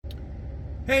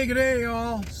Hey, good day,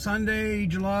 y'all. Saturday,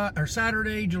 July,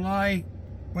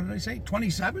 what did I say?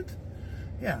 27th?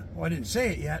 Yeah, well, I didn't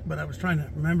say it yet, but I was trying to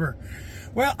remember.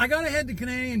 Well, I got to head to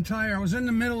Canadian Tire. I was in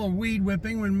the middle of weed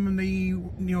whipping when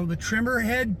the trimmer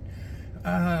head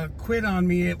quit on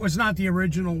me. It was not the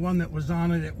original one that was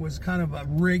on it. It was kind of a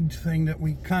rigged thing that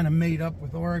we kind of made up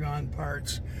with Oregon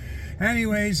parts.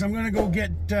 Anyways, I'm going to go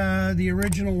get the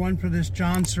original one for this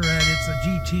John Surratt. It's a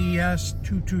GTS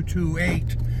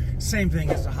 2228. Same thing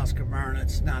as the Husqvarna.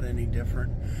 It's not any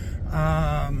different.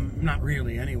 Not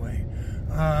really, anyway.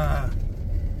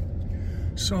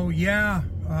 So, yeah,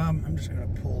 I'm just going to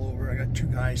pull over. I got two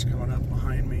guys coming up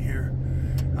behind me here.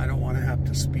 I don't want to have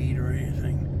to speed or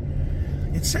anything.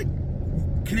 It said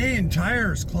Canadian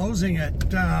Tire is closing at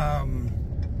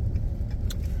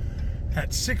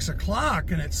 6 o'clock,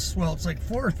 and it's like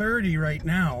 4:30 right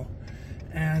now.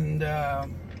 And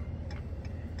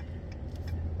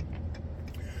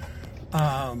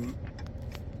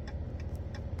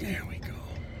there we go.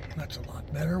 That's a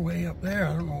lot better way up there.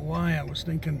 I don't know why I was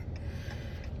thinking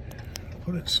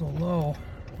put it so low.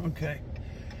 Okay.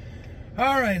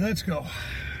 All right, let's go.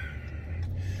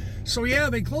 So yeah,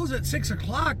 they close at 6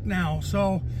 o'clock now.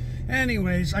 So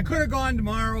anyways, I could have gone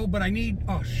tomorrow, but I need,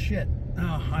 oh shit.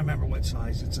 Oh, I remember what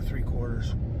size. It's a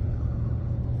 3/4.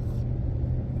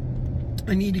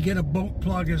 I need to get a boat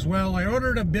plug as well. I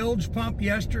ordered a bilge pump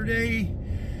yesterday.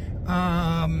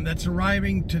 That's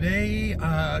arriving today.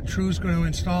 True's going to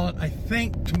install it, I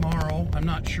think, tomorrow. I'm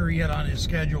not sure yet on his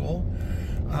schedule.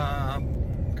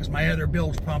 Because my other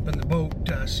bilge pump in the boat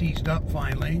seized up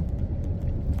finally.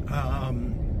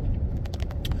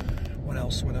 What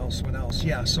else?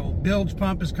 Yeah, so bilge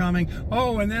pump is coming.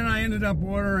 Oh, and then I ended up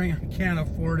ordering, I can't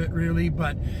afford it really,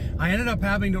 but I ended up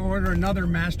having to order another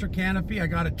master canopy. I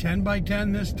got a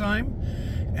 10x10 this time.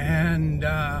 And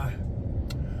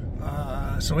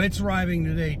so it's arriving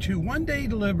today too. 1 day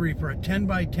delivery for a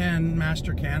 10x10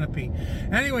 master canopy.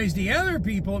 Anyways, the other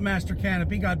people at Master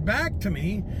Canopy got back to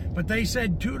me, but they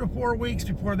said 2 to 4 weeks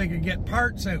before they could get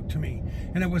parts out to me.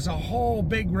 And it was a whole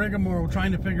big rigmarole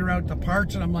trying to figure out the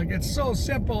parts. And I'm like, it's so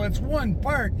simple. It's one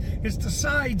part. It's the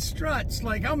side struts.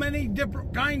 Like, how many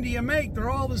different kind do you make? They're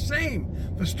all the same,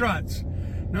 the struts.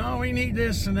 No, we need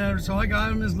this and that. So I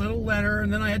got him his little letter,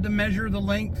 and then I had to measure the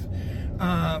length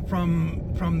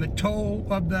from the toe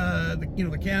of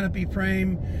the canopy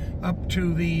frame up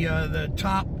to the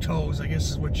top toes, I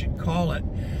guess is what you'd call it.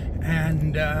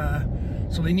 And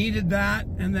so they needed that.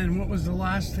 And then what was the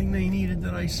last thing they needed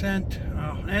that I sent?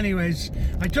 Anyways,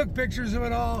 I took pictures of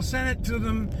it all, sent it to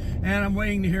them, and I'm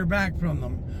waiting to hear back from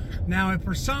them. Now, if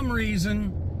for some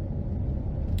reason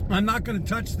I'm not going to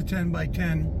touch the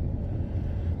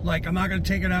 10x10, like I'm not going to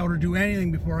take it out or do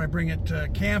anything before I bring it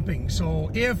camping.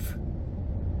 So if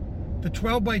the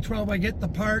 12x12, I get the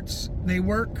parts, they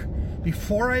work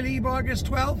before I leave August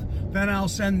 12th, then I'll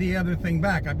send the other thing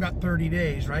back. I've got 30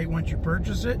 days, right, once you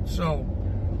purchase it. So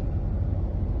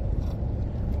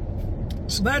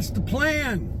that's the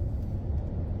plan.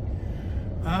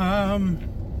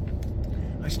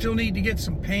 I still need to get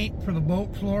some paint for the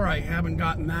boat floor. I haven't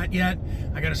gotten that yet.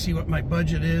 I got to see what my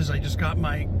budget is. I just got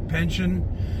my pension,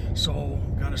 so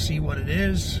got to see what it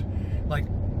is. Like,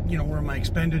 where my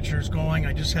expenditure's going.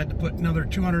 I just had to put another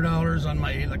 $200 on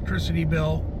my electricity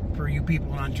bill for you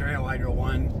people in Ontario, Hydro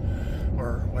One,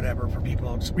 or whatever for people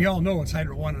else. We all know it's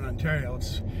Hydro One in Ontario.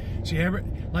 It's, see,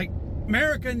 like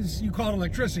Americans, you call it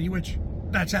electricity, which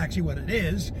that's actually what it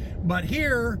is. But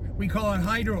here we call it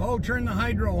hydro. Oh, turn the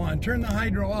hydro on, turn the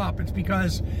hydro off. It's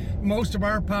because most of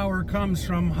our power comes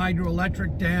from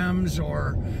hydroelectric dams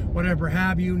or whatever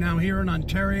have you. Now here in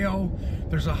Ontario,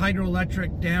 there's a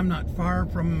hydroelectric dam not far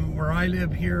from where I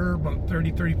live here, about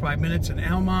 35 minutes in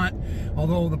Almont,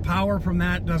 although the power from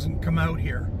that doesn't come out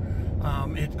here.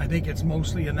 I think it's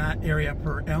mostly in that area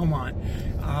for Almont.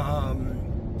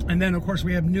 And then, of course,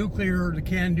 we have nuclear, the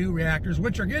CANDU reactors,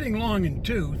 which are getting long in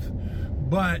tooth,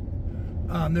 but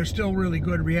they're still really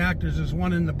good reactors. There's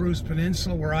one in the Bruce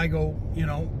Peninsula where I go,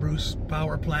 Bruce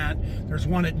Power Plant. There's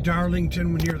one at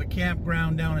Darlington near the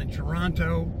campground down in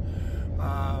Toronto.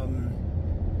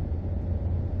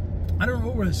 I don't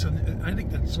know where this is. I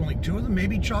think that's only 2 of them.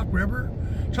 Maybe Chalk River.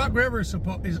 Chalk River is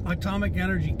Atomic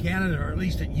Energy Canada, or at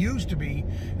least it used to be,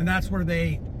 and that's where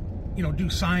they do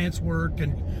science work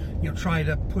and, try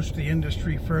to push the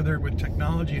industry further with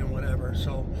technology and whatever.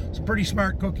 So some pretty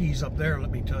smart cookies up there,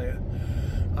 let me tell you.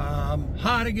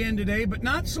 Hot again today, but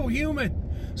not so humid.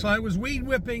 So I was weed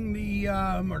whipping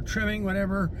or trimming,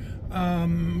 whatever,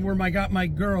 where I got my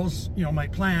girls, my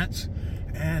plants,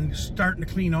 and starting to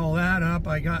clean all that up.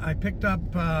 I picked up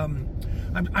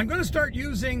I'm going to start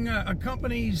using a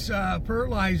company's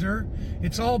fertilizer.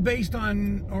 It's all based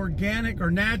on organic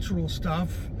or natural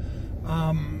stuff.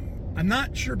 I'm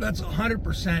not sure that's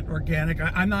 100% organic.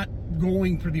 I'm not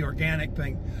going for the organic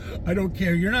thing. I don't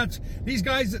care. You're not, these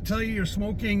guys that tell you you're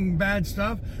smoking bad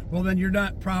stuff, well, then you're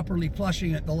not properly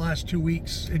flushing it the last 2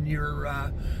 weeks in your,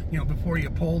 you know, before you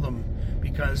pull them,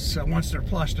 because once they're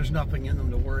flushed, there's nothing in them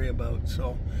to worry about.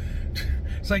 So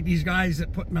it's like these guys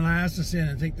that put molasses in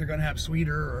and think they're going to have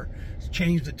sweeter or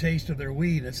change the taste of their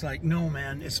weed. It's like, no,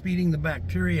 man, it's feeding the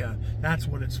bacteria. That's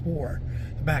what it's for.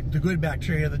 The good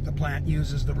bacteria that the plant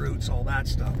uses, the roots, all that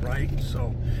stuff, right?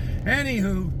 So,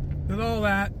 anywho, with all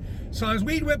that, so I was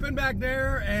weed whipping back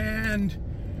there, and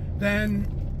then,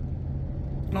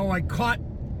 I caught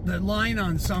the line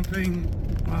on something.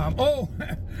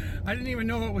 I didn't even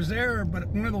know it was there, but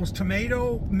one of those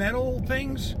tomato metal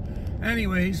things.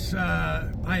 Anyways, I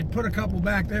had put a couple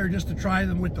back there just to try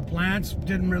them with the plants.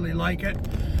 Didn't really like it.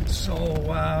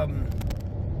 So,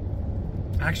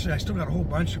 actually, I still got a whole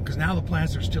bunch of them, because now the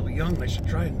plants are still young. I should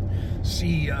try and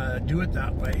see, do it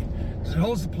that way. Because it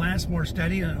holds the plants more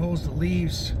steady and it holds the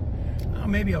leaves.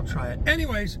 Maybe I'll try it.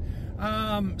 Anyways,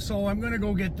 so I'm going to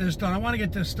go get this done. I want to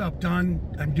get this stuff done.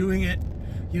 I'm doing it.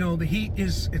 You know, the heat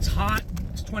it's hot.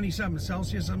 It's 27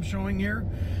 Celsius I'm showing here.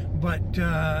 But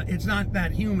it's not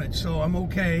that humid, so I'm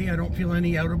okay. I don't feel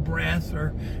any out of breath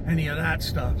or any of that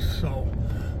stuff. So,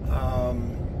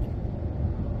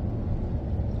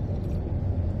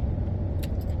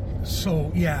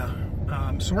 yeah.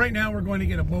 So right now we're going to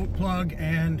get a boat plug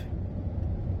and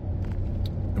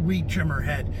a weed trimmer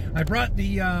head. I brought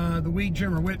the weed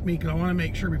trimmer with me because I want to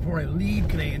make sure before I leave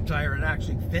Canadian Tire it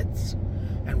actually fits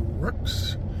and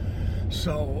works.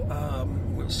 So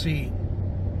we'll see.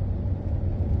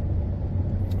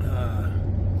 I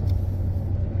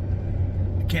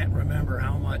can't remember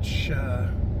how much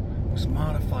was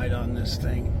modified on this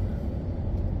thing.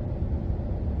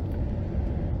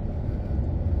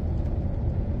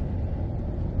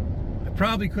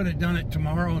 Probably could have done it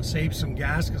tomorrow and saved some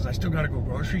gas, because I still got to go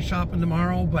grocery shopping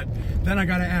tomorrow, but then I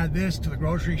got to add this to the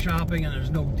grocery shopping, and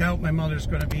there's no doubt my mother's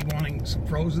going to be wanting some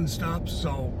frozen stuff,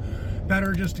 so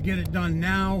better just to get it done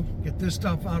now, get this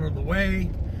stuff out of the way,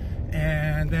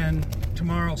 and then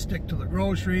tomorrow stick to the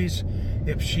groceries.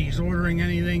 If she's ordering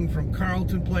anything from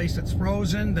Carlton Place that's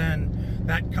frozen, then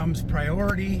that comes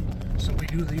priority, so we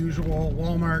do the usual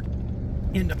Walmart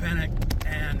independent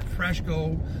and Fresh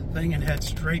Go thing and head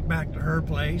straight back to her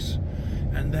place.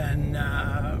 And then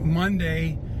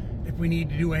Monday, if we need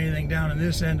to do anything down in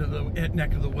this end of the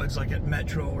neck of the woods, like at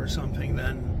Metro or something,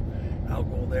 then I'll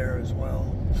go there as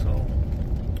well. So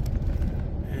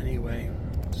anyway,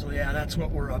 so yeah, that's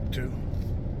what we're up to.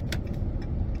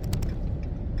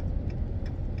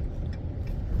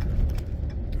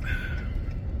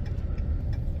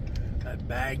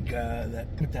 Bag that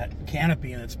with that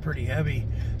canopy, and it's pretty heavy.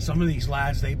 Some of these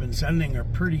lads they've been sending are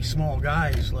pretty small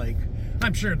guys. Like,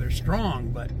 I'm sure they're strong,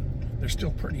 but they're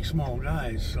still pretty small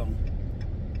guys, so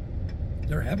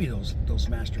they're heavy, those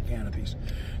master canopies.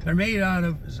 They're made out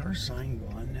of, is our sign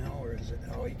gone now, or is it,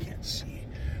 oh, you can't see.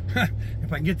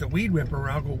 If I can get the weed whipper,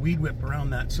 I'll go weed whip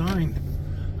around that sign.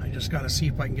 I just got to see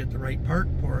if I can get the right part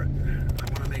for it. I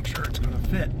want to make sure it's going to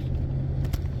fit.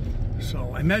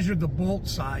 So I measured the bolt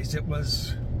size. It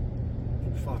was,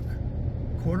 oh fuck,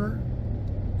 quarter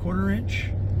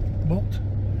inch bolt,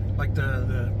 like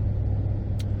the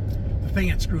thing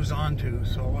it screws onto.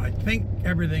 So I think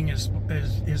everything is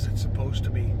it's supposed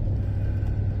to be.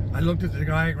 I looked at the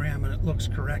diagram and it looks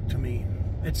correct to me.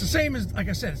 It's the same as, like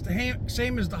I said, it's the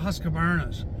same as the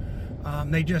Husqvarnas.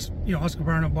 They just, you know,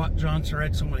 Husqvarna bought John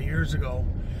Surratt so many years ago.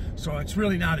 So it's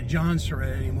really not a John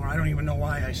Surratt anymore. I don't even know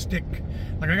why I stick.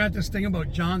 Like, I got this thing about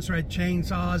John Surratt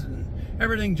chainsaws and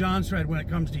everything John Surratt when it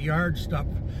comes to yard stuff.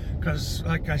 Because,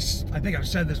 like I think I've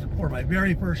said this before, my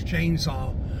very first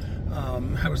chainsaw,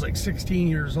 I was like 16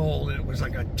 years old, and it was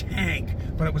like a tank,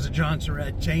 but it was a John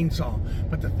Surratt chainsaw.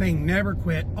 But the thing never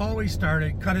quit, always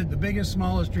started, cut it the biggest,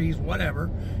 smallest trees, whatever.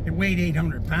 It weighed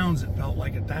 800 pounds, it felt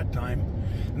like at that time.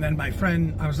 And then my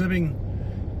friend, I was living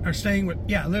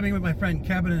with my friend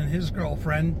Kevin and his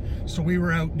girlfriend. So we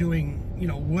were out doing, you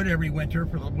know, wood every winter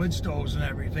for the wood stoves and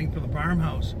everything for the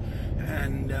farmhouse.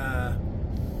 And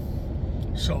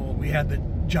so we had the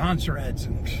John Surratts,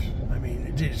 and I mean,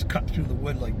 it just cut through the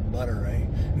wood like butter, right?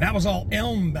 And that was all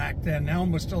elm back then.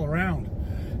 Elm was still around.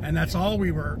 And that's all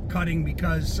we were cutting,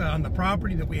 because on the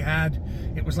property that we had,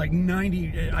 it was like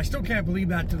 90. I still can't believe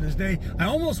that to this day. I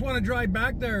almost want to drive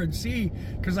back there and see,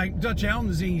 because like Dutch elm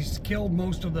disease killed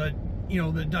most of the, you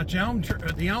know, the Dutch elm,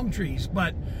 the elm trees.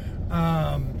 But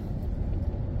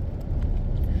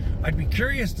I'd be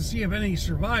curious to see if any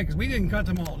survived, because we didn't cut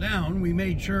them all down. We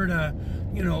made sure to,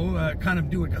 you know, kind of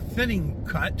do like a thinning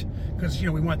cut, because, you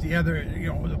know, we want the other, you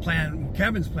know, the plan,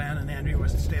 Kevin's plan and Andrea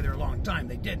was to stay there a long time.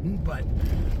 They didn't, but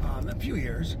a few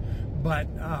years, but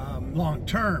long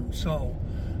term. So,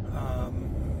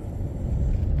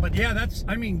 but yeah, that's,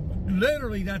 I mean,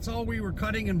 literally that's all we were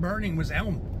cutting and burning was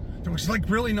elm. There was like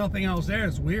really nothing else there.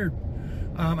 It's weird.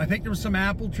 I think there was some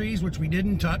apple trees, which we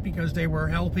didn't touch because they were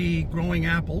healthy growing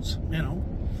apples, you know,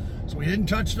 so we didn't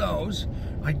touch those.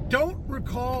 I don't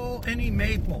recall any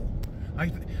maple.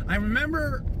 I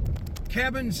remember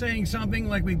Kevin saying something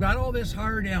like, we've got all this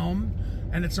hard elm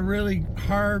and it's a really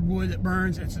hard wood that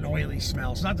burns. It's an oily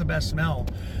smell. It's not the best smell.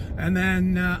 And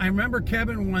then I remember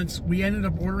Kevin once, we ended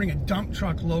up ordering a dump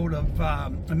truck load of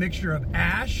a mixture of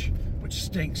ash, which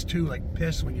stinks too, like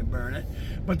piss when you burn it.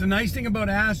 But the nice thing about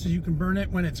ash is you can burn it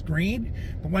when it's green,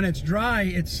 but when it's dry,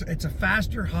 it's a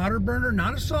faster, hotter burner,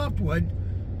 not a softwood,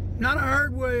 not a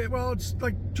hardwood. Well, it's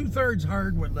like 2/3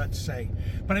 hardwood, let's say,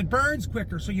 but it burns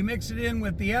quicker. So you mix it in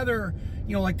with the other,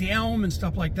 you know, like the elm and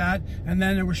stuff like that. And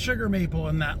then there was sugar maple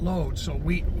in that load. So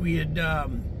we had,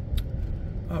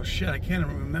 oh shit, I can't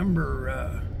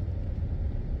remember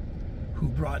who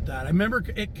brought that. I remember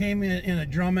it came in a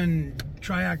Drummond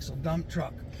triaxle dump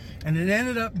truck, and it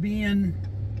ended up being,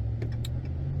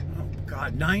 oh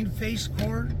god, 9 face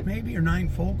cord maybe, or 9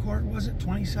 full cord, was it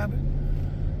 27?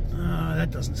 That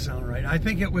doesn't sound right. I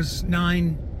think it was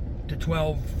 9 to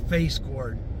 12 face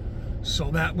cord,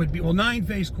 so that would be, well, 9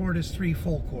 face cord is 3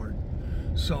 full cord,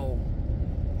 so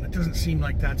it doesn't seem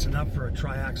like that's enough for a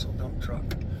triaxle dump truck.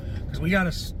 Because we got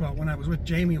a, well, when I was with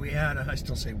Jamie, we had a, I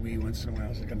still say we once in a while,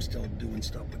 it's like I'm still doing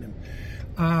stuff with him.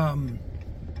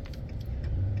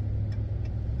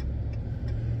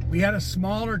 We had a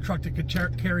smaller truck that could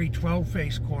carry 12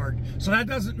 face cord. So that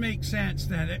doesn't make sense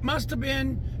then. It must have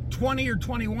been 20 or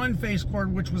 21 face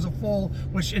cord, which was a full,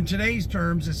 which in today's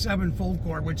terms is 7 full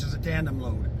cord, which is a tandem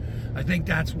load. I think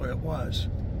that's what it was.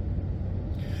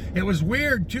 It was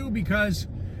weird too, because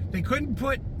they couldn't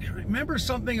put, I remember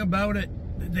something about it,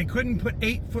 they couldn't put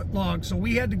 8-foot logs. So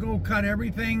we had to go cut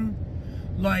everything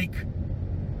like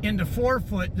into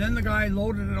 4-foot. Then the guy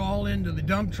loaded it all into the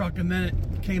dump truck, and then it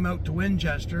came out to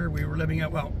Winchester. We were living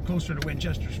at, well, closer to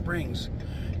Winchester Springs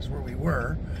is where we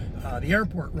were. The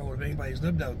airport road, if anybody's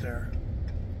lived out there.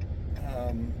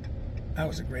 That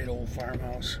was a great old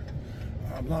farmhouse.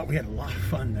 We had a lot of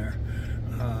fun there.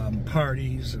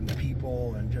 Parties and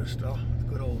people and just, oh, the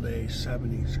good old days,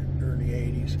 70s, early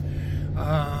 80s.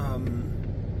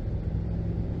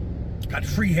 Got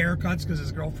free haircuts because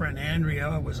his girlfriend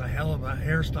Andrea was a hell of a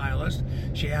hairstylist.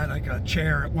 She had like a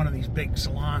chair at one of these big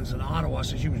salons in Ottawa,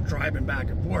 so she was driving back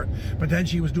and forth. But then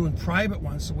she was doing private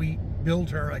ones, so we built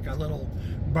her like a little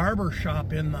barber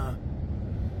shop in the,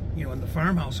 you know, in the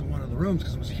farmhouse in one of the rooms,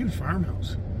 because it was a huge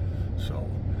farmhouse. So,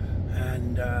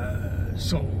 and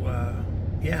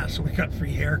yeah, so we got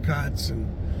free haircuts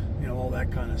and, you know, all that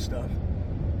kind of stuff.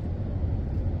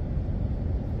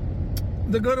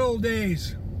 The good old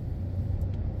days.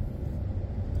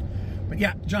 But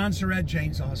yeah, John Surratt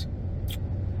chainsaws.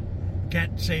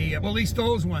 Can't say, well, at least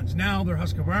those ones. Now they're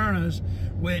Husqvarnas,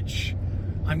 which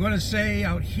I'm going to say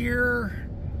out here,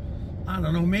 I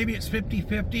don't know, maybe it's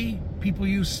 50-50. People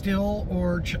use Still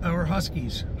or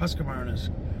Huskies, Husqvarnas.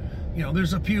 You know,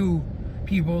 there's a few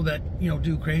people that, you know,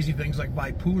 do crazy things like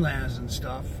buy Poulins and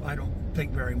stuff. I don't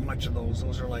think very much of those.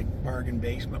 Those are like bargain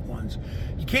basement ones.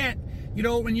 You can't, you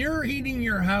know, when you're heating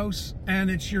your house and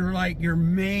it's your, like, your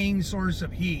main source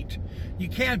of heat, you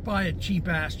can't buy a cheap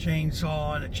ass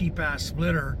chainsaw and a cheap ass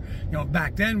splitter. You know,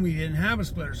 back then we didn't have a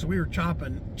splitter, so we were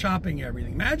chopping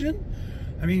everything. Imagine,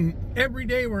 I mean, every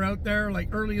day we're out there like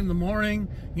early in the morning,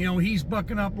 you know, he's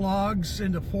bucking up logs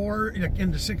into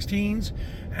 16s.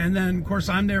 And then of course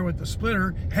I'm there with the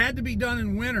splitter. Had to be done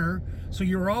in winter, so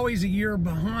you're always a year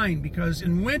behind, because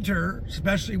in winter,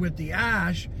 especially with the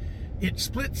ash, it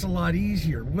splits a lot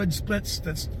easier. Wood splits,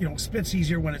 that's, you know, splits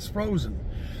easier when it's frozen.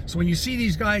 So when you see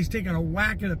these guys taking a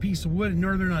whack at a piece of wood in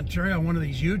Northern Ontario on one of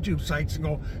these YouTube sites and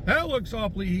go, that looks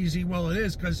awfully easy. Well, it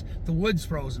is, because the wood's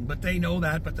frozen, but they know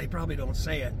that, but they probably don't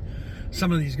say it.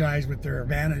 Some of these guys with their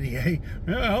vanity, hey,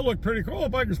 yeah, that'll look pretty cool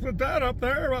if I can split that up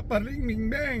there, up, bing, bing,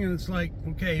 bang. And it's like,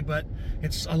 okay, but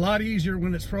it's a lot easier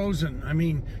when it's frozen. I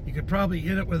mean, you could probably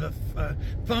hit it with a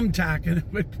thumbtack and it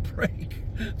would break.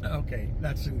 Okay,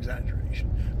 that's an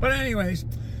exaggeration. But anyways,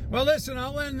 well, listen,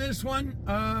 I'll end this one.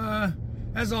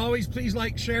 As always, please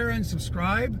like, share, and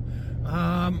subscribe.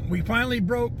 We finally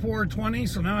broke 420,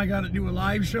 so now I got to do a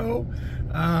live show.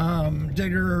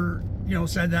 Digger,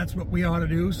 said that's what we ought to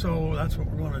do, so that's what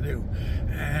we're going to do.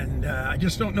 And I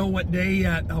just don't know what day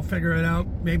yet. I'll figure it out.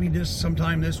 Maybe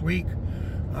sometime this week.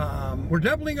 We're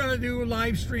definitely going to do a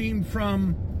live stream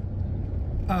from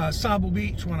Sable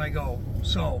Beach when I go.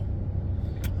 So,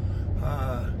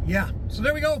 yeah. So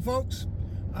there we go, folks.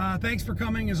 Thanks for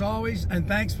coming as always, and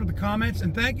thanks for the comments,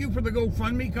 and thank you for the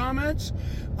GoFundMe comments.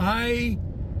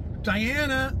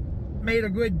 Diana made a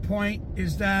good point,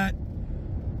 is that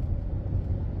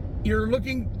you're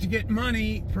looking to get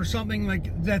money for something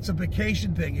like that's a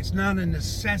vacation thing. It's not a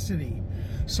necessity.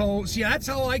 So, see, that's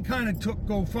how I kind of took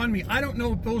GoFundMe. I don't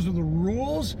know if those are the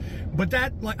rules, but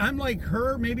I'm like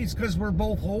her. Maybe it's because we're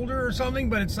both older or something,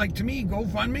 but it's like, to me,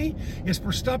 GoFundMe is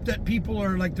for stuff that people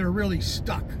are like, they're really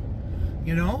stuck.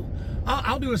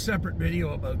 I'll do a separate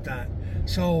video about that.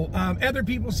 So, other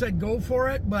people said go for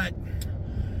it, but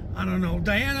I don't know.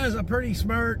 Diana is a pretty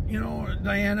smart,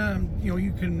 Diana,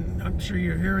 I'm sure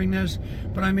you're hearing this,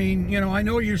 but I mean, I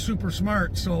know you're super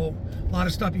smart, so a lot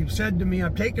of stuff you've said to me,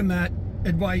 I've taken that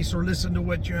advice or listened to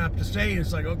what you have to say, and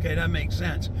it's like, okay, that makes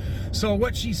sense. So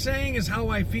what she's saying is how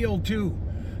I feel too.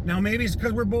 Now, maybe it's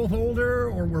because we're both older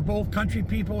or we're both country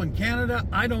people in Canada.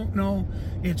 I don't know.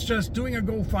 It's just doing a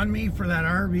GoFundMe for that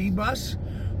RV bus.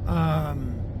 I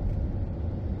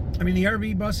mean, the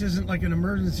RV bus isn't like an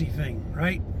emergency thing,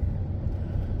 right?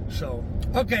 So,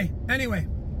 okay. Anyway,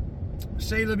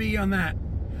 say la vie on that.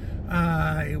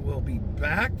 I will be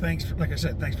back. Like I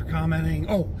said, thanks for commenting.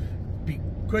 Oh, be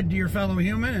good to your fellow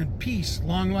human, and peace,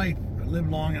 long life, live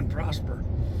long and prosper.